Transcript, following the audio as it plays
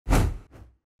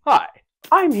Hi,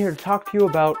 I'm here to talk to you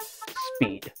about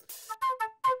speed.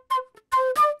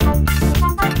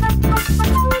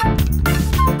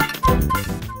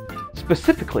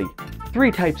 Specifically,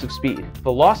 three types of speed: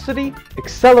 velocity,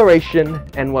 acceleration,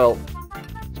 and, well,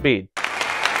 speed.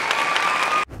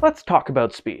 Let's talk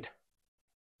about speed.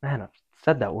 Man, I've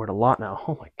said that word a lot now.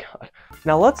 Oh my god.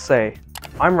 Now let's say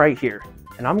I'm right here,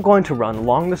 and I'm going to run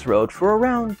along this road for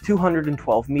around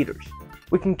 212 meters.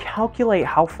 We can calculate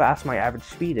how fast my average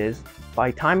speed is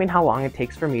by timing how long it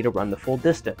takes for me to run the full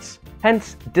distance.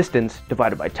 Hence, distance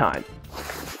divided by time.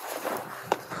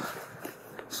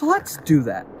 So let's do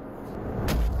that.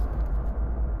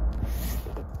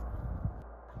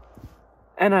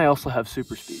 And I also have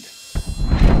super speed.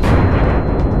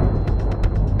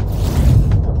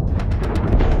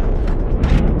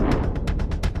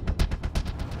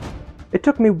 It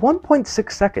took me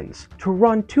 1.6 seconds to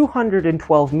run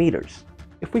 212 meters.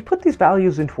 If we put these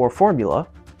values into our formula,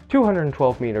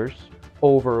 212 meters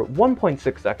over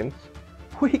 1.6 seconds,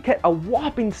 we get a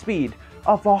whopping speed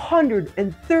of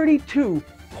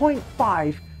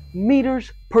 132.5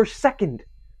 meters per second. Do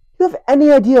you have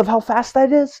any idea of how fast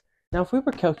that is? Now, if we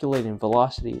were calculating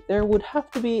velocity, there would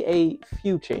have to be a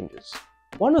few changes.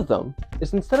 One of them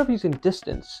is, instead of using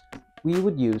distance, we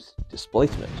would use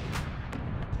displacement.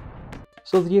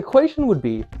 So the equation would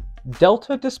be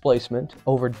delta displacement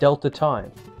over delta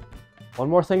time. One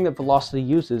more thing that velocity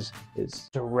uses is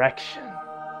direction.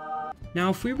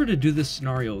 Now, if we were to do this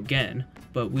scenario again,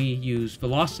 but we use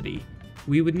velocity,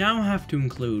 we would now have to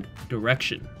include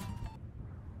direction.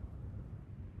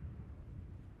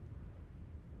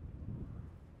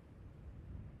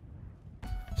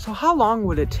 So how long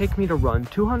would it take me to run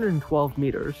 212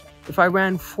 meters if I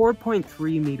ran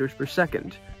 4.3 meters per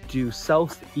second due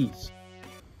southeast?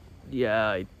 Yeah,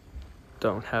 I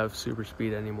don't have super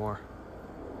speed anymore.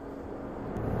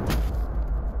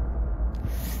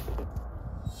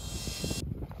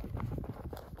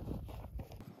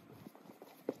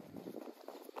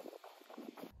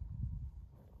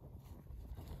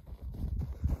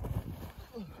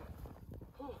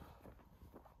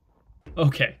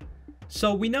 Okay,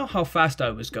 so we know how fast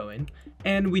I was going,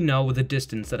 and we know the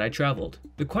distance that I traveled.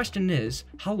 The question is,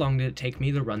 how long did it take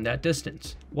me to run that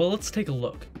distance? Well, let's take a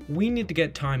look. We need to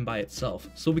get time by itself,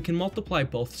 so we can multiply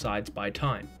both sides by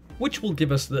time, which will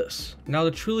give us this. Now,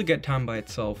 to truly get time by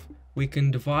itself, we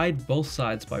can divide both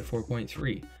sides by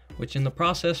 4.3, which in the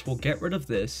process will get rid of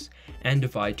this and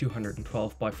divide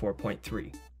 212 by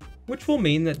 4.3, which will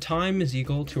mean that time is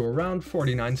equal to around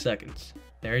 49 seconds.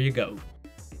 There you go.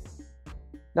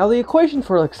 Now the equation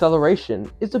for acceleration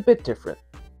is a bit different.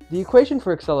 The equation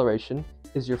for acceleration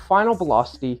is your final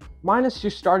velocity minus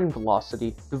your starting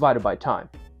velocity divided by time.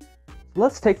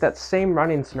 Let's take that same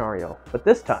running scenario, but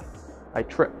this time, I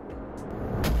trip.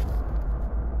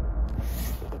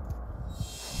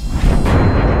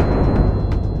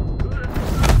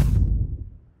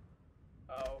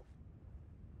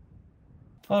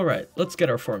 Alright, let's get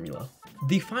our formula.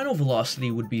 The final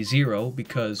velocity would be 0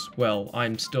 because, well,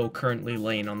 I'm still currently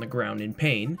laying on the ground in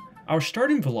pain. Our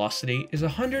starting velocity is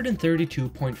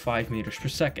 132.5 meters per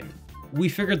second. We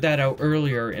figured that out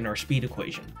earlier in our speed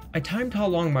equation. I timed how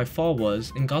long my fall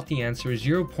was and got the answer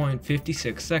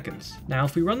 0.56 seconds. Now,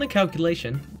 if we run the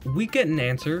calculation, we get an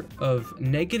answer of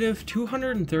negative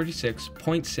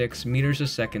 236.6 meters a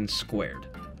second squared.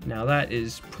 Now that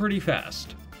is pretty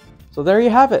fast. So there you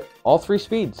have it, all three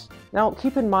speeds. Now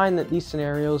keep in mind that these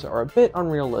scenarios are a bit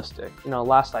unrealistic.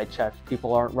 Last I checked,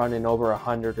 people aren't running over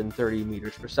 130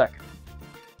 meters per second.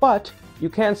 But you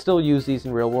can still use these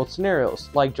in real world scenarios,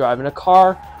 like driving a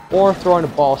car or throwing a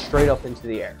ball straight up into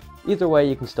the air. Either way,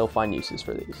 you can still find uses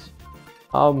for these.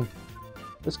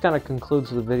 This kind of concludes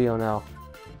the video now.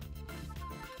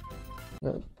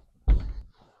 I'm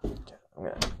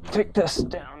gonna take this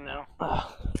down now.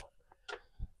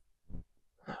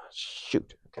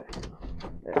 Shoot. Okay.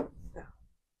 There.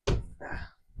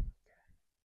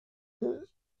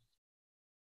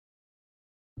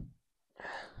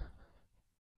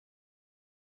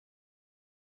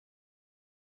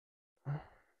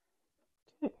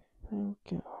 Okay, there we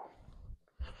go.